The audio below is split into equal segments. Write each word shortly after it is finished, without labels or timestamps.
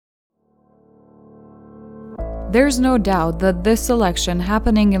There's no doubt that this election,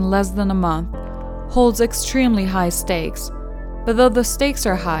 happening in less than a month, holds extremely high stakes. But though the stakes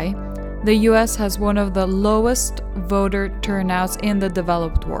are high, the US has one of the lowest voter turnouts in the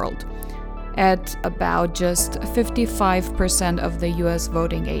developed world, at about just 55% of the US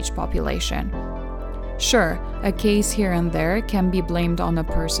voting age population. Sure, a case here and there can be blamed on a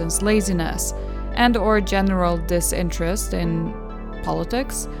person's laziness and/or general disinterest in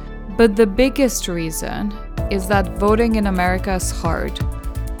politics, but the biggest reason is that voting in America is hard.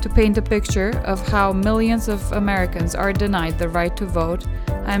 To paint a picture of how millions of Americans are denied the right to vote,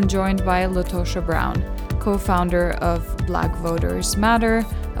 I'm joined by LaTosha Brown, co-founder of Black Voters Matter,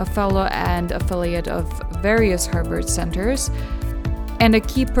 a fellow and affiliate of various Harvard centers, and a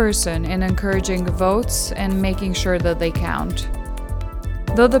key person in encouraging votes and making sure that they count.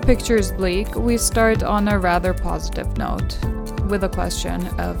 Though the picture is bleak, we start on a rather positive note, with a question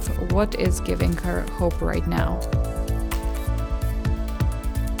of what is giving her hope right now.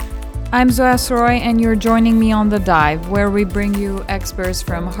 I'm Zoya Soroy, and you're joining me on The Dive, where we bring you experts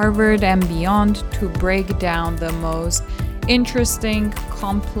from Harvard and beyond to break down the most interesting,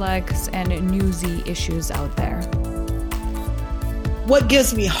 complex, and newsy issues out there. What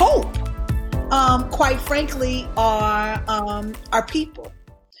gives me hope, quite frankly, are our people.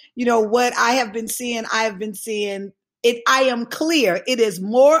 You know, what I have been seeing it. I am clear it is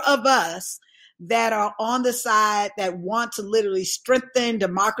more of us that are on the side that want to literally strengthen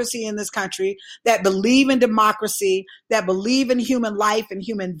democracy in this country, that believe in democracy, that believe in human life and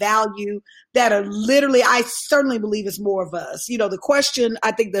human value, that are literally, I certainly believe it's more of us. You know, the question,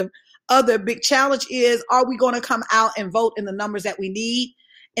 I think the other big challenge is, are we going to come out and vote in the numbers that we need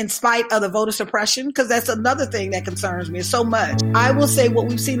in spite of the voter suppression? Because that's another thing that concerns me so much. I will say what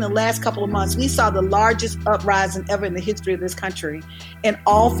we've seen in the last couple of months, we saw the largest uprising ever in the history of this country in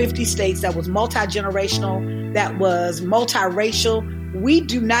all 50 states that was multi-generational, that was multiracial. We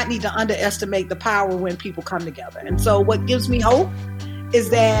do not need to underestimate the power when people come together. And so what gives me hope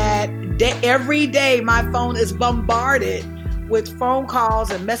is that every day my phone is bombarded with phone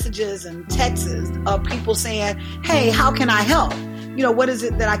calls and messages and texts of people saying, hey, how can I help? You know, what is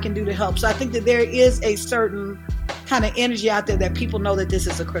it that I can do to help? So I think that there is a certain kind of energy out there that people know that this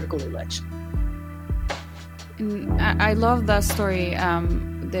is a critical election. I love that story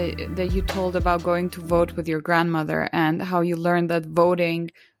that you told about going to vote with your grandmother and how you learned that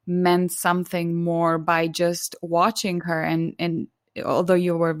voting meant something more by just watching her. And although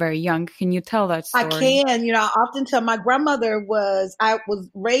you were very young, can you tell that story? I can. You know, I often tell I was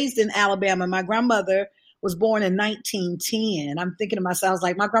raised in Alabama. My grandmother was born in 1910. I'm thinking to myself, I was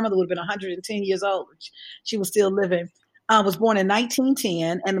like, my grandmother would have been 110 years old. She was still living. Was born in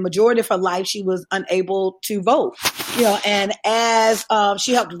 1910, and the majority of her life, she was unable to vote. You know, and as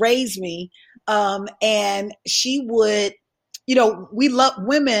she helped raise me, and she would, you know, we love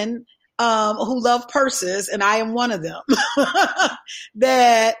women who love purses, and I am one of them.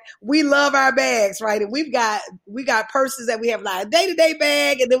 That we love our bags, right? And we got purses that we have like a day-to-day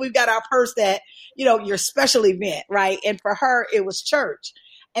bag, and then we've got our purse that, you know, your special event, right? And for her, it was church.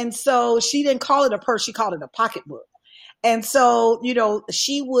 And so she didn't call it a purse, she called it a pocketbook. And so, you know,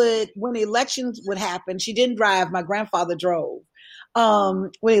 she would, when elections would happen, she didn't drive, my grandfather drove.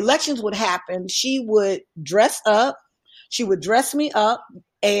 When elections would happen, she would dress up, she would dress me up,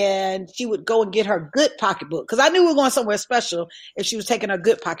 and she would go and get her good pocketbook. Because I knew we were going somewhere special if she was taking her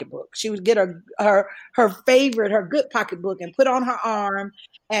good pocketbook. She would get her favorite, her good pocketbook, and put on her arm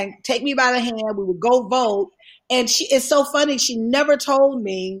and take me by the hand. We would go vote. And it's so funny. She never told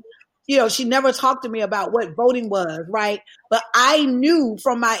me, you know, she never talked to me about what voting was, right? But I knew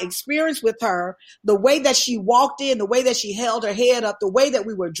from my experience with her, the way that she walked in, the way that she held her head up, the way that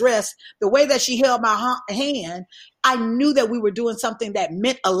we were dressed, the way that she held my hand, I knew that we were doing something that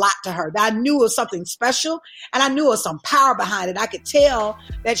meant a lot to her. That I knew it was something special, and I knew there was some power behind it. I could tell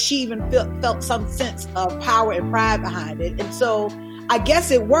that she even felt some sense of power and pride behind it. And so I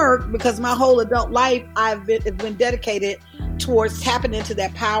guess it worked, because my whole adult life I've been dedicated towards tapping into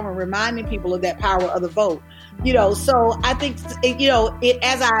that power and reminding people of that power of the vote. You know, so I think, you know,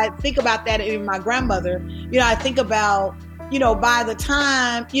 as I think about that in my grandmother, you know, I think about, you know, by the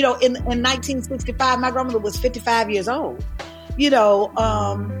time, you know, in 1965, my grandmother was 55 years old. You know,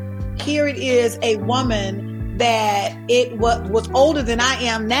 here it is, a woman that was older than I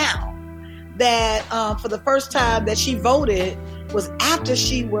am now, that for the first time that she voted was after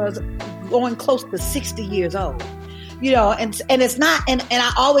she was going close to 60 years old. You know, and it's not, and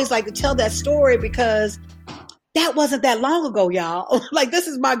I always like to tell that story because that wasn't that long ago, y'all. Like, this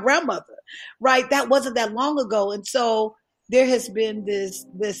is my grandmother, right? That wasn't that long ago. And so there has been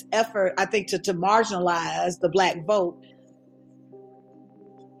this effort, I think, to marginalize the Black vote.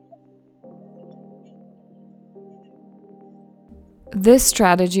 This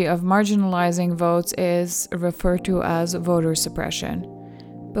strategy of marginalizing votes is referred to as voter suppression.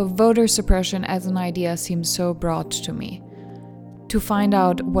 But voter suppression as an idea seems so broad to me. To find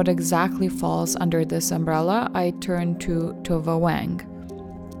out what exactly falls under this umbrella, I turn to Tova Wang.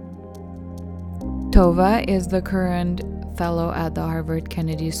 Tova is the current fellow at the Harvard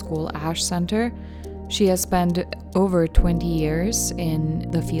Kennedy School Ash Center. She has spent over 20 years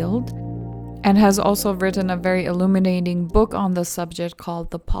in the field and has also written a very illuminating book on the subject called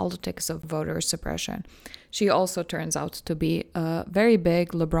The Politics of Voter Suppression. She also turns out to be a very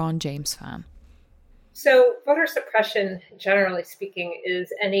big LeBron James fan. So voter suppression, generally speaking,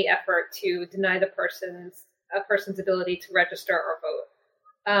 is any effort to deny a person's ability to register or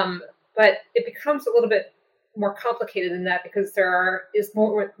vote. But it becomes a little bit more complicated than that because is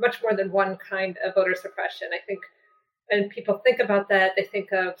much more than one kind of voter suppression. I think when people think about that, they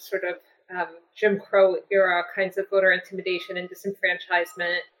think of sort of Jim Crow era kinds of voter intimidation and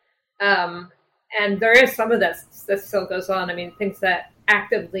disenfranchisement. And there is some of that still goes on. I mean, things that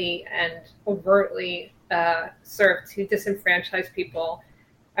actively and overtly serve to disenfranchise people.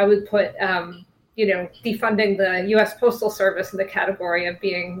 I would put, defunding the U.S. Postal Service in the category of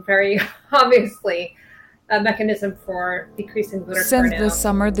being very obviously a mechanism for decreasing voter turnout. Since this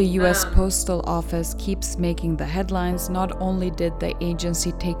summer, the U.S. Postal Office keeps making the headlines. Not only did the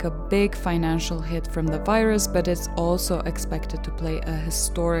agency take a big financial hit from the virus, but it's also expected to play a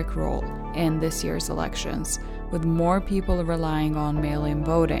historic role in this year's elections, with more people relying on mail-in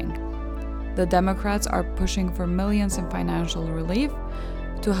voting. The Democrats are pushing for millions in financial relief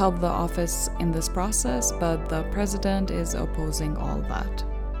to help the office in this process, but the president is opposing all that.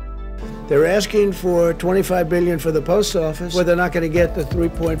 They're asking for $25 billion for the post office, where they're not going to get the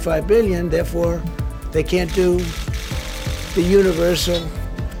 $3.5 billion. Therefore, they can't do the universal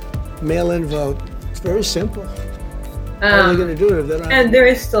mail-in vote. It's very simple. How are they going to do it if they're not? And there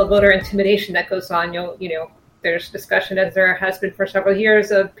is still voter intimidation that goes on. There's discussion, as there has been for several years,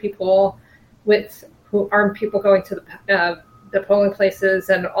 of people who armed people going to the polling places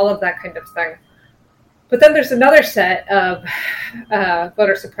and all of that kind of thing. But then there's another set of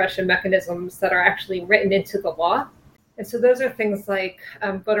voter suppression mechanisms that are actually written into the law. And so those are things like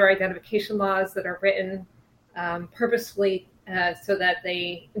voter identification laws that are written purposefully so that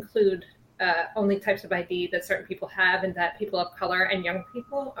they include only types of ID that certain people have and that people of color and young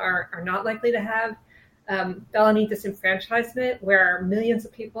people are not likely to have. Felony disenfranchisement, where millions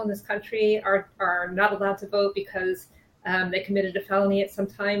of people in this country are not allowed to vote because they committed a felony at some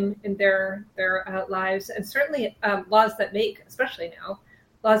time in their lives. And certainly laws that make, especially now,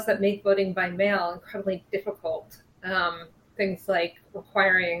 laws that make voting by mail incredibly difficult. Things like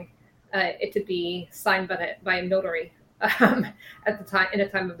requiring it to be signed by a notary at the time, in a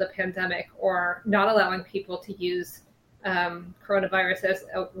time of the pandemic, or not allowing people to use coronavirus as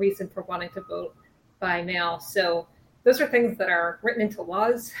a reason for wanting to vote by mail. So those are things that are written into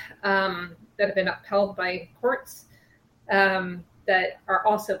laws that have been upheld by courts that are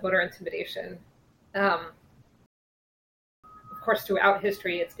also voter intimidation. Of course, throughout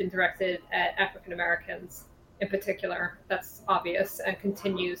history, it's been directed at African Americans in particular. That's obvious, and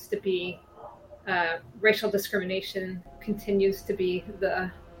continues to be. Racial discrimination continues to be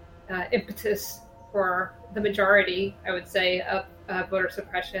the impetus for the majority, I would say, of voter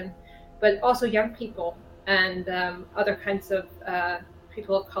suppression, but also young people and other kinds of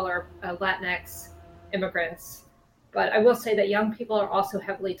people of color, Latinx, immigrants. But I will say that young people are also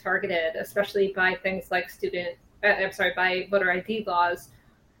heavily targeted, especially by things like by voter ID laws.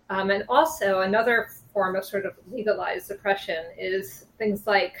 And also another form of sort of legalized suppression is things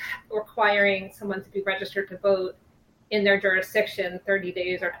like requiring someone to be registered to vote in their jurisdiction 30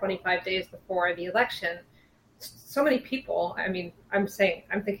 days or 25 days before the election. So many people, I'm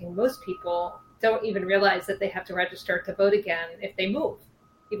thinking most people don't even realize that they have to register to vote again if they move,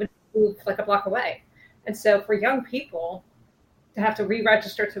 even if they move like a block away. And so for young people to have to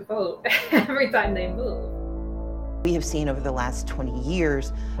re-register to vote every time they move. We have seen over the last 20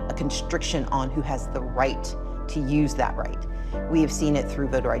 years a constriction on who has the right to use that right. We have seen it through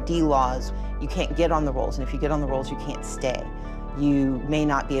voter ID laws. You can't get on the rolls, and if you get on the rolls, you can't stay. You may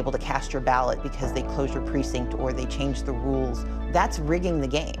not be able to cast your ballot because they closed your precinct or they changed the rules. That's rigging the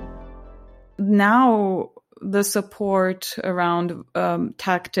game. Now, the support around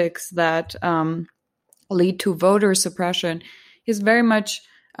tactics that lead to voter suppression is very much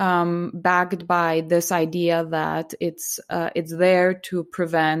backed by this idea that it's there to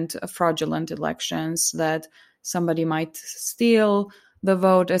prevent fraudulent elections, that somebody might steal the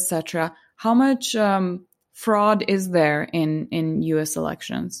vote, etc. How much fraud is there in U.S.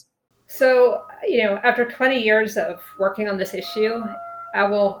 elections? So, after 20 years of working on this issue, I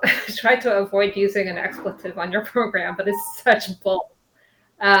will try to avoid using an expletive on your program, but it's such bull.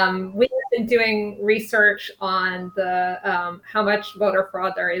 We have been doing research on the how much voter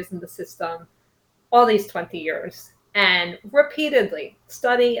fraud there is in the system all these 20 years. And repeatedly,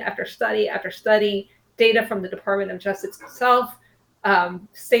 study after study after study, data from the Department of Justice itself,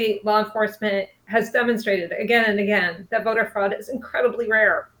 state law enforcement has demonstrated again and again that voter fraud is incredibly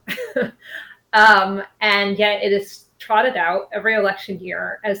rare. And yet it is trotted out every election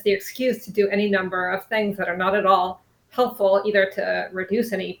year as the excuse to do any number of things that are not at all helpful, either to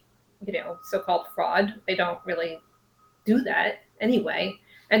reduce any, so-called fraud. They don't really do that anyway,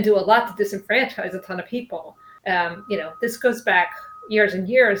 and do a lot to disenfranchise a ton of people. This goes back years and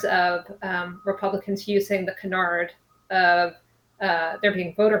years of Republicans using the canard of there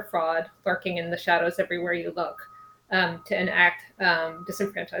being voter fraud lurking in the shadows everywhere you look to enact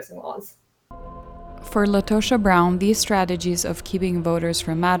disenfranchising laws. For LaTosha Brown, these strategies of keeping voters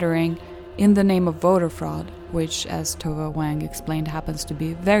from mattering in the name of voter fraud, which, as Tova Wang explained, happens to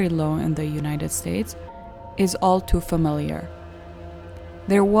be very low in the United States, is all too familiar.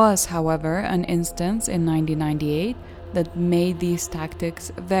 There was, however, an instance in 1998 that made these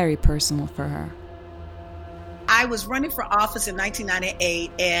tactics very personal for her. I was running for office in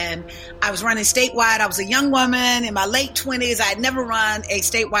 1998, and I was running statewide. I was a young woman in my late 20s. I had never run a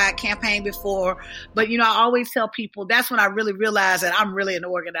statewide campaign before, but I always tell people that's when I really realized that I'm really an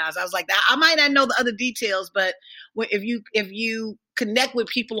organizer. I was like, I might not know the other details, but if you connect with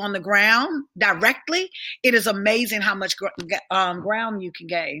people on the ground directly, it is amazing how much ground you can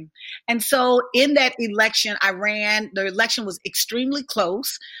gain. And so in that election, I ran. The election was extremely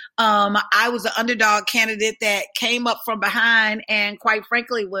close. I was an underdog candidate that came up from behind and quite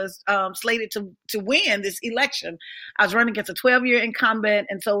frankly was slated to win this election. I was running against a 12-year incumbent,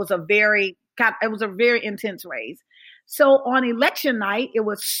 and so it was a very intense race. So on election night, it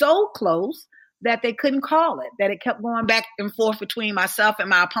was so close that they couldn't call it, that it kept going back and forth between myself and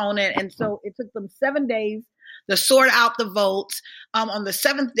my opponent. And so it took them 7 days to sort out the votes. On the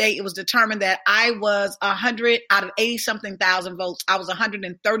 7th day, it was determined that I was 100 out of 80-something thousand votes. I was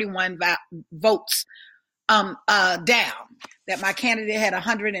 131 votes down, that my candidate had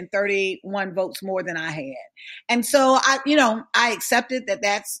 131 votes more than I had. And so I accepted that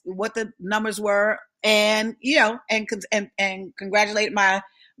that's what the numbers were, and congratulated my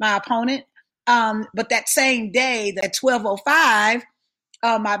opponent. But that same day, at 12:05,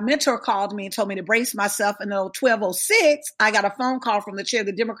 my mentor called me and told me to brace myself. And at 12:06, I got a phone call from the chair of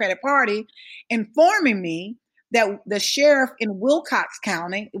the Democratic Party informing me that the sheriff in Wilcox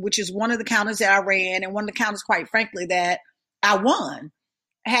County, which is one of the counties that I ran and one of the counties, quite frankly, that I won,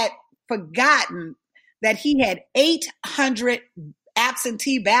 had forgotten that he had 800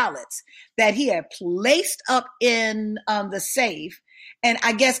 absentee ballots that he had placed up in the safe. And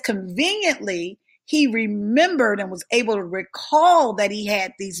I guess conveniently, he remembered and was able to recall that he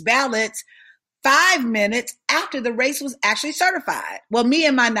had these ballots 5 minutes after the race was actually certified. Well, me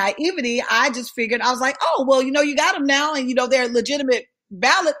and my naivety, I just figured, I was like, oh, well, you got them now, and, they're legitimate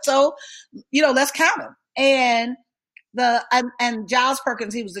ballots. So, let's count them. And and Giles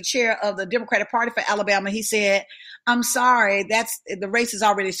Perkins, he was the chair of the Democratic Party for Alabama. He said, I'm sorry, the race is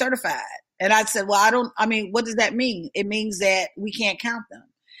already certified. And I said, well, what does that mean? It means that we can't count them.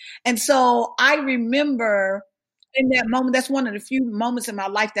 And so I remember in that moment, that's one of the few moments in my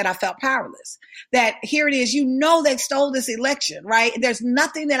life that I felt powerless. That here it is, they stole this election, right? There's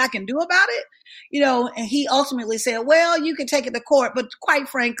nothing that I can do about it, and he ultimately said, well, you can take it to court. But quite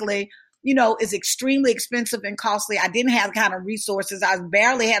frankly, it's extremely expensive and costly. I didn't have the kind of resources. I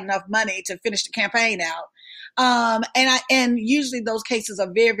barely had enough money to finish the campaign out. And usually those cases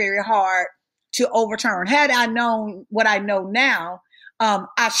are very, very hard to overturn. Had I known what I know now,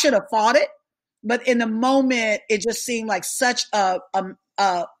 I should have fought it. But in the moment, it just seemed like such a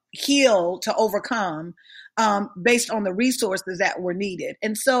hill to overcome based on the resources that were needed.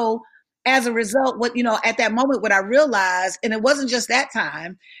 And so as a result, at that moment, what I realized, and it wasn't just that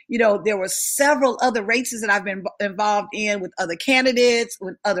time, there were several other races that I've been involved in with other candidates,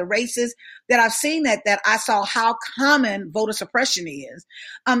 with other races, that I've seen that I saw how common voter suppression is.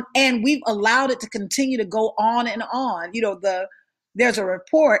 And we've allowed it to continue to go on and on. There's a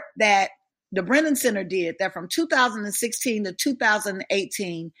report that the Brennan Center did that from 2016 to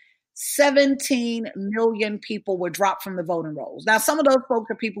 2018, 17 million people were dropped from the voting rolls. Now, some of those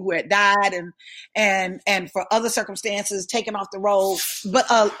folks are people who had died and for other circumstances taken off the roll. But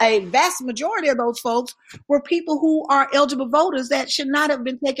a vast majority of those folks were people who are eligible voters that should not have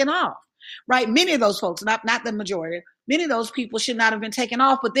been taken off. Right? Many of those folks, not the majority, many of those people should not have been taken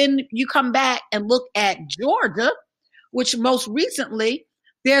off. But then you come back and look at Georgia, which most recently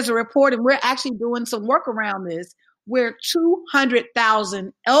there's a report, and we're actually doing some work around this, where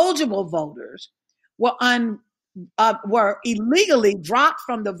 200,000 eligible voters were illegally dropped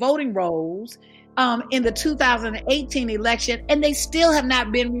from the voting rolls in the 2018 election, and they still have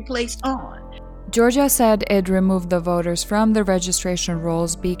not been replaced on. Georgia said it removed the voters from the registration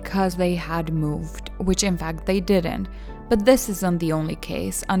rolls because they had moved, which in fact they didn't. But this isn't the only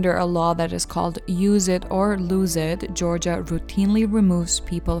case. Under a law that is called Use It or Lose It, Georgia routinely removes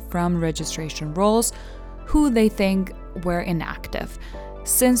people from registration rolls who they think were inactive.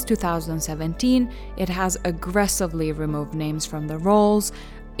 Since 2017, it has aggressively removed names from the rolls.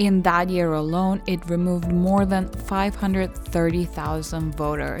 In that year alone, it removed more than 530,000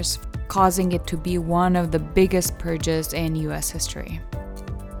 voters, causing it to be one of the biggest purges in US history.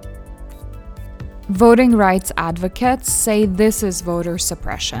 Voting rights advocates say this is voter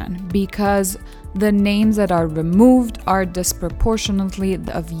suppression because the names that are removed are disproportionately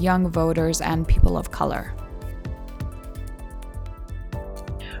of young voters and people of color.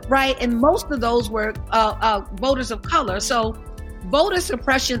 Right, and most of those were voters of color. So voter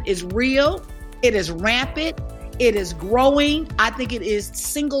suppression is real, it is rampant, it is growing. I think it is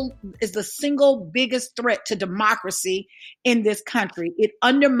the single biggest threat to democracy in this country. It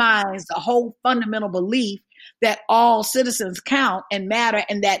undermines the whole fundamental belief that all citizens count and matter,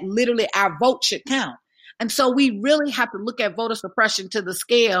 and that literally our vote should count. And so we really have to look at voter suppression to the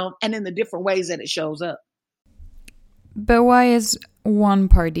scale and in the different ways that it shows up. But why is one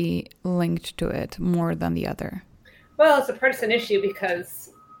party linked to it more than the other? Well, it's a partisan issue because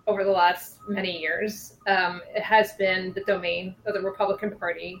over the last many years, it has been the domain of the Republican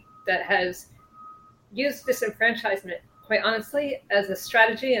Party that has used disenfranchisement, quite honestly, as a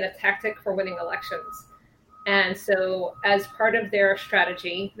strategy and a tactic for winning elections. And so as part of their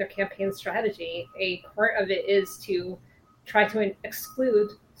strategy, their campaign strategy, a part of it is to try to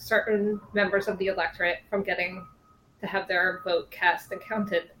exclude certain members of the electorate from getting to have their vote cast and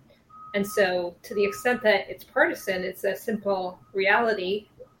counted. And so to the extent that it's partisan, it's a simple reality.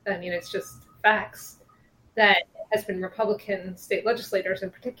 I mean, it's just facts that it has been Republican state legislators in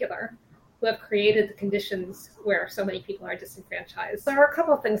particular who have created the conditions where so many people are disenfranchised. There are a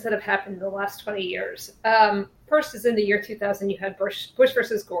couple of things that have happened in the last 20 years. First is in the year 2000, you had Bush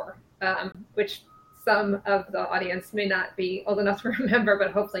versus Gore, which some of the audience may not be old enough to remember,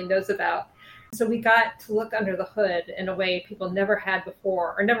 but hopefully knows about. So we got to look under the hood in a way people never had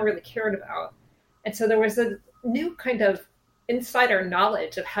before or never really cared about. And so there was a new kind of insider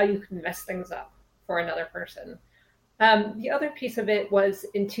knowledge of how you can mess things up for another person. The other piece of it was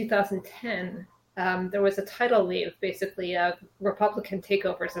in 2010, there was a tidal wave basically of Republican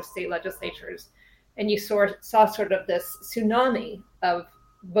takeovers of state legislatures. And you saw sort of this tsunami of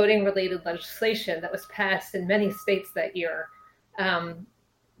voting-related legislation that was passed in many states that year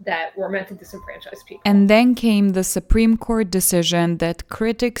that were meant to disenfranchise people. And then came the Supreme Court decision that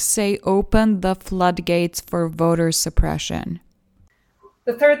critics say opened the floodgates for voter suppression.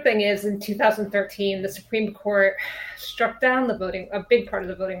 The third thing is in 2013, the Supreme Court struck down a big part of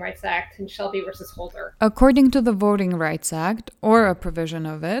the Voting Rights Act in Shelby versus Holder. According to the Voting Rights Act, or a provision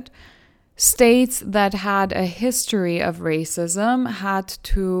of it, states that had a history of racism had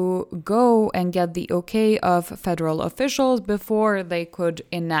to go and get the okay of federal officials before they could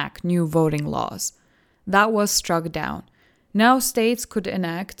enact new voting laws. That was struck down. Now states could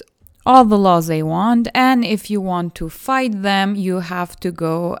enact all the laws they want, and if you want to fight them, you have to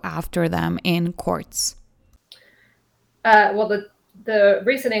go after them in courts. Well, the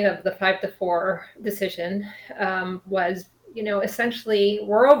reasoning of the 5-4 decision was, essentially,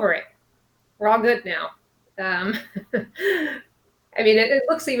 we're over it. We're all good now. I mean, it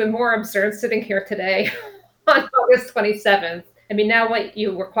looks even more absurd sitting here today on August 27th. I mean, now what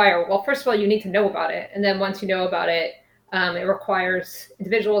you require, well, first of all, you need to know about it. And then once you know about it, it requires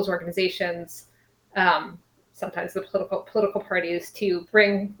individuals, organizations, sometimes the political parties to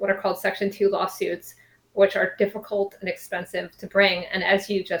bring what are called Section 2 lawsuits, which are difficult and expensive to bring. And as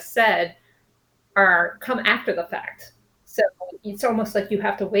you just said, come after the fact. So it's almost like you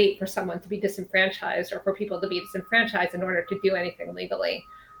have to wait for someone to be disenfranchised or for people to be disenfranchised in order to do anything legally.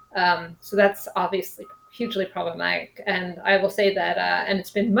 So that's obviously hugely problematic. And I will say that, and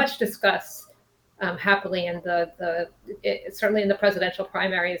it's been much discussed happily in certainly in the presidential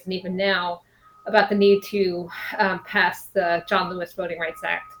primaries, and even now, about the need to pass the John Lewis Voting Rights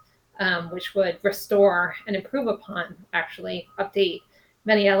Act, which would restore and improve upon, actually update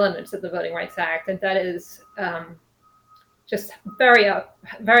many elements of the Voting Rights Act. And that is just very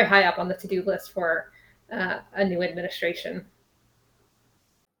high up on the to-do list for a new administration.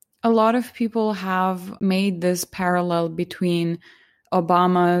 A lot of people have made this parallel between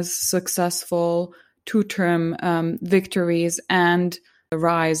Obama's successful two-term victories and the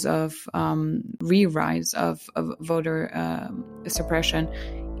rise of re-rise of voter suppression.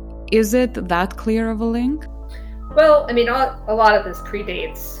 Is it that clear of a link? Well, I mean, a lot of this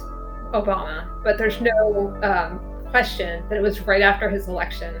predates Obama, but there's no question that it was right after his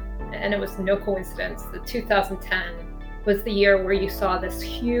election, and it was no coincidence that 2010 was the year where you saw this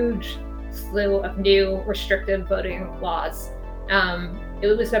huge slew of new restrictive voting laws.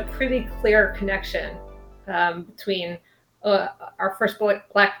 It was a pretty clear connection between our first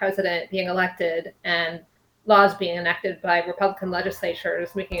Black president being elected and laws being enacted by Republican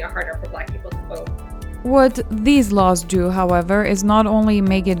legislatures, making it harder for Black people to vote. What these laws do, however, is not only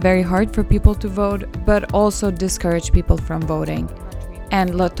make it very hard for people to vote, but also discourage people from voting.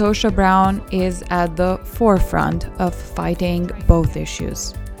 And LaTosha Brown is at the forefront of fighting both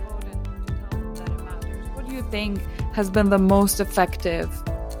issues. What do you think has been the most effective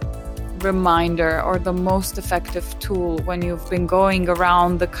reminder or the most effective tool when you've been going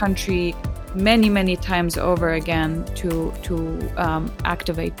around the country many, many times over again to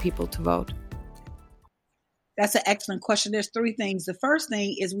activate people to vote? That's an excellent question. There's three things. The first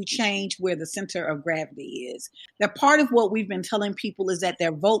thing is we change where the center of gravity is. That part of what we've been telling people is that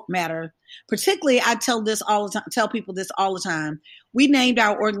their vote matter. Particularly, I tell people this all the time. We named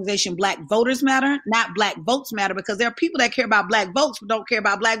our organization Black Voters Matter, not Black Votes Matter, because there are people that care about Black votes but don't care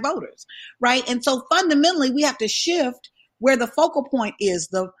about Black voters, right? And so fundamentally, we have to shift where the focal point is.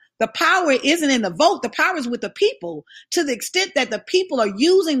 The power isn't in the vote. The power is with the people. To the extent that the people are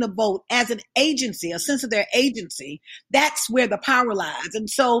using the vote as an agency, a sense of their agency, that's where the power lies. And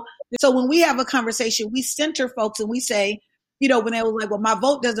so when we have a conversation, we center folks and we say, when they were like, well, my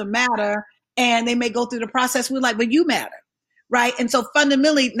vote doesn't matter, and they may go through the process, we're like, but you matter, right? And so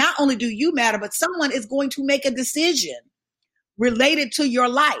fundamentally, not only do you matter, but someone is going to make a decision related to your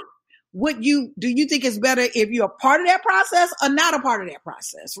life. Do you think it's better if you're a part of that process or not a part of that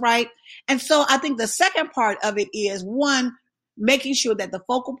process, right? And so I think the second part of it is, one, making sure that the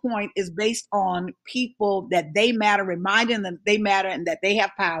focal point is based on people that they matter, reminding them they matter and that they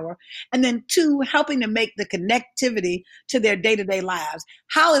have power. And then two, helping to make the connectivity to their day-to-day lives.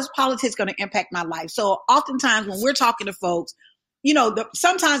 How is politics going to impact my life? So oftentimes when we're talking to folks,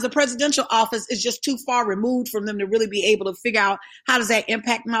 sometimes the presidential office is just too far removed from them to really be able to figure out how does that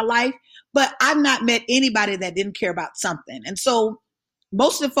impact my life. But I've not met anybody that didn't care about something. And so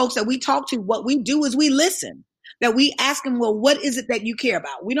most of the folks that we talk to, what we do is we listen. That we ask them, well, what is it that you care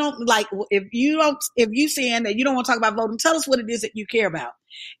about? We don't if you saying that you don't want to talk about voting, tell us what it is that you care about.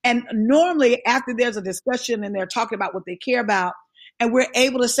 And normally after there's a discussion and they're talking about what they care about, and we're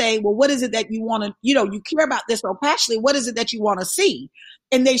able to say, well, what is it that you want to, you care about this so passionately. What is it that you want to see?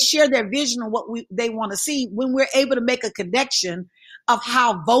 And they share their vision of what they want to see. When we're able to make a connection of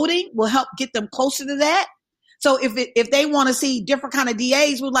how voting will help get them closer to that. So if they want to see different kind of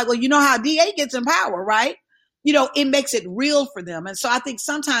DAs, we're like, well, you know how a DA gets in power, right? It makes it real for them. And so I think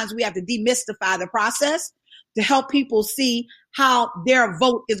sometimes we have to demystify the process to help people see how their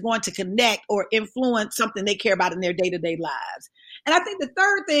vote is going to connect or influence something they care about in their day-to-day lives. And I think the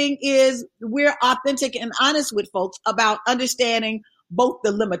third thing is we're authentic and honest with folks about understanding both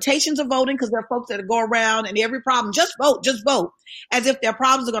the limitations of voting, because there are folks that go around and every problem, just vote, as if their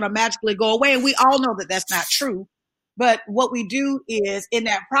problems are going to magically go away. And we all know that that's not true. But what we do is in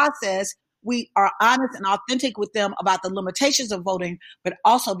that process, we are honest and authentic with them about the limitations of voting, but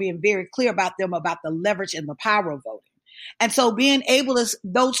also being very clear about them about the leverage and the power of voting. And so being able to,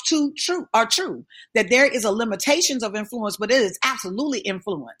 those two are true, that there is a limitations of influence, but it is absolutely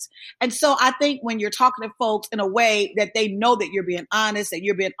influence. And so I think when you're talking to folks in a way that they know that you're being honest, that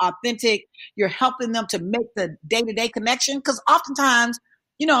you're being authentic, you're helping them to make the day-to-day connection. Because oftentimes,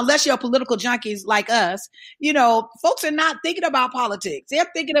 unless you're political junkies like us, folks are not thinking about politics. They're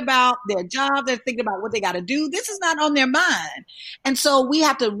thinking about their job. They're thinking about what they got to do. This is not on their mind. And so we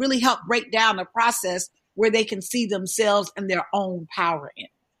have to really help break down the process where they can see themselves and their own power in.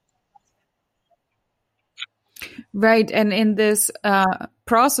 Right. And in this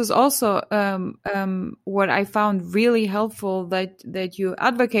process also, what I found really helpful that you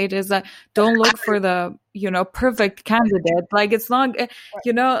advocate is that don't look for the, perfect candidate. Like it's not,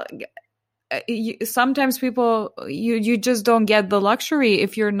 sometimes people, you just don't get the luxury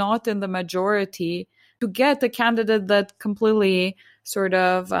if you're not in the majority to get a candidate that completely sort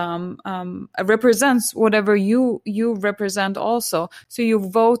of represents whatever you represent also. So you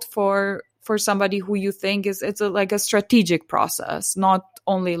vote for somebody who you think it's like a strategic process, not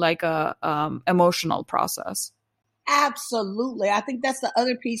only like a emotional process. Absolutely. I think that's the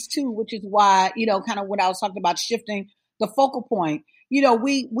other piece too, which is why, kind of what I was talking about, shifting the focal point.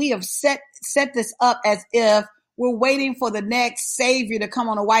 We have set this up as if we're waiting for the next savior to come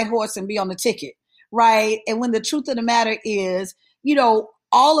on a white horse and be on the ticket, right? And when the truth of the matter is,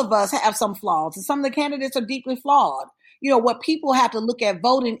 all of us have some flaws, and some of the candidates are deeply flawed. What people have to look at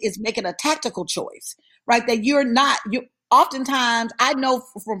voting is making a tactical choice, right? That you oftentimes, I know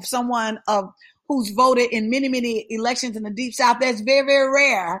from someone who's voted in many, many elections in the Deep South, that's very, very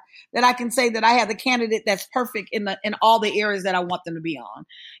rare that I can say that I have the candidate that's perfect in all the areas that I want them to be on.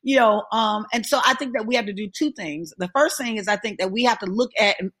 And so I think that we have to do two things. The first thing is I think that we have to look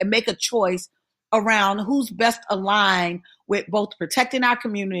at and make a choice around who's best aligned with both protecting our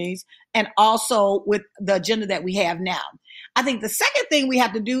communities and also with the agenda that we have now. I think the second thing we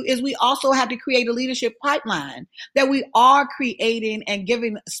have to do is we also have to create a leadership pipeline that we are creating and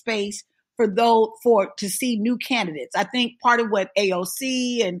giving space to see new candidates. I think part of what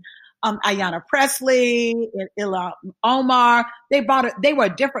AOC and Ayanna Pressley and Ilhan Omar, they were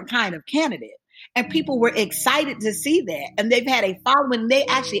a different kind of candidate. And people were excited to see that. And they've had a following. They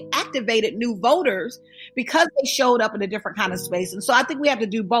actually activated new voters because they showed up in a different kind of space. And so I think we have to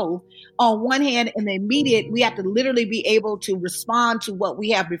do both. On one hand, in the immediate, we have to literally be able to respond to what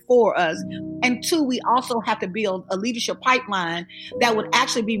we have before us. And two, we also have to build a leadership pipeline that would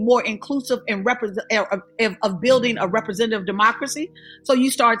actually be more inclusive and of building a representative democracy. So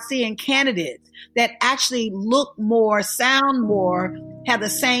you start seeing candidates that actually look more, sound more, have the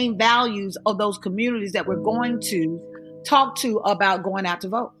same values of those communities that we're going to talk to about going out to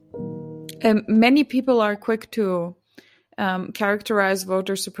vote. Many people are quick to characterize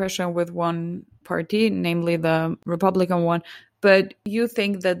voter suppression with one party, namely the Republican one. But you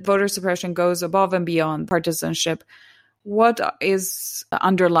think that voter suppression goes above and beyond partisanship. What is the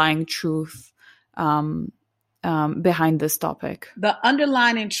underlying truth behind this topic? The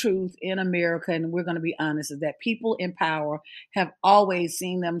underlying truth in America, and we're going to be honest, is that people in power have always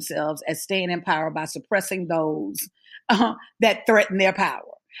seen themselves as staying in power by suppressing those that threaten their power.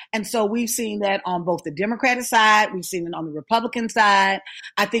 And so we've seen that on both the Democratic side, we've seen it on the Republican side.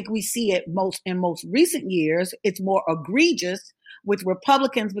 I think we see it in most recent years. It's more egregious with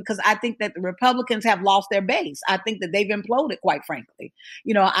Republicans because I think that the Republicans have lost their base. I think that they've imploded, quite frankly.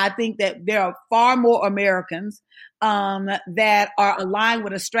 I think that there are far more Americans that are aligned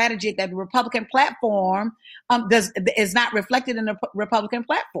with a strategy that the Republican platform is not reflected in the Republican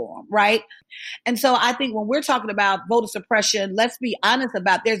platform, right? And so I think when we're talking about voter suppression, let's be honest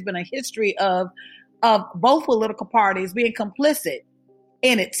about there's been a history of both political parties being complicit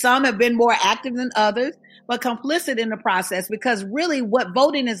in it. Some have been more active than others, but complicit in the process because really what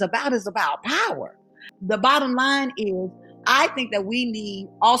voting is about power. The bottom line is I think that we need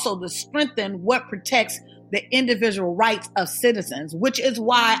also to strengthen what protects the individual rights of citizens, which is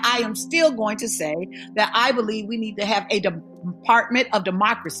why I am still going to say that I believe we need to have a Department of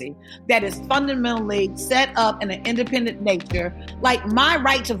Democracy that is fundamentally set up in an independent nature. Like my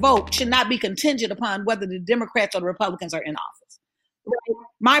right to vote should not be contingent upon whether the Democrats or the Republicans are in office. Right?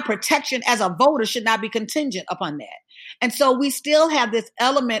 My protection as a voter should not be contingent upon that. And so we still have this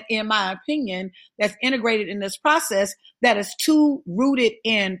element, in my opinion, that's integrated in this process that is too rooted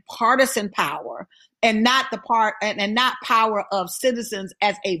in partisan power and not not power of citizens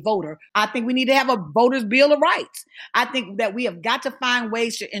as a voter. I think we need to have a voters' bill of rights. I think that we have got to find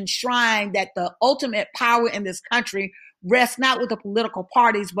ways to enshrine that the ultimate power in this country rests not with the political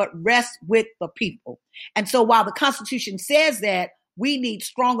parties, but rests with the people. And so while the Constitution says that, we need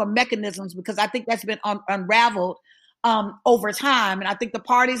stronger mechanisms because I think that's been unraveled over time. And I think the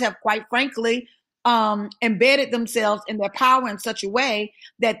parties have, quite frankly, embedded themselves in their power in such a way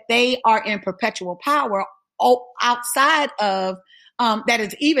that they are in perpetual power outside of that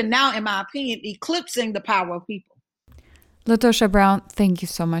is even now, in my opinion, eclipsing the power of people. LaTosha Brown, thank you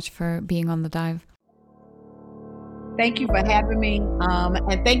so much for being on The Dive. Thank you for having me.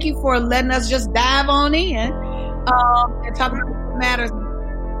 And thank you for letting us just dive on in and talk about what matters.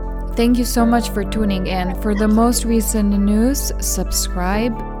 Thank you so much for tuning in. For the most recent news,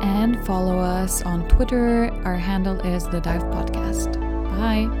 subscribe and follow us on Twitter. Our handle is The Dive Podcast.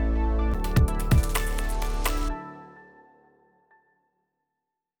 Bye.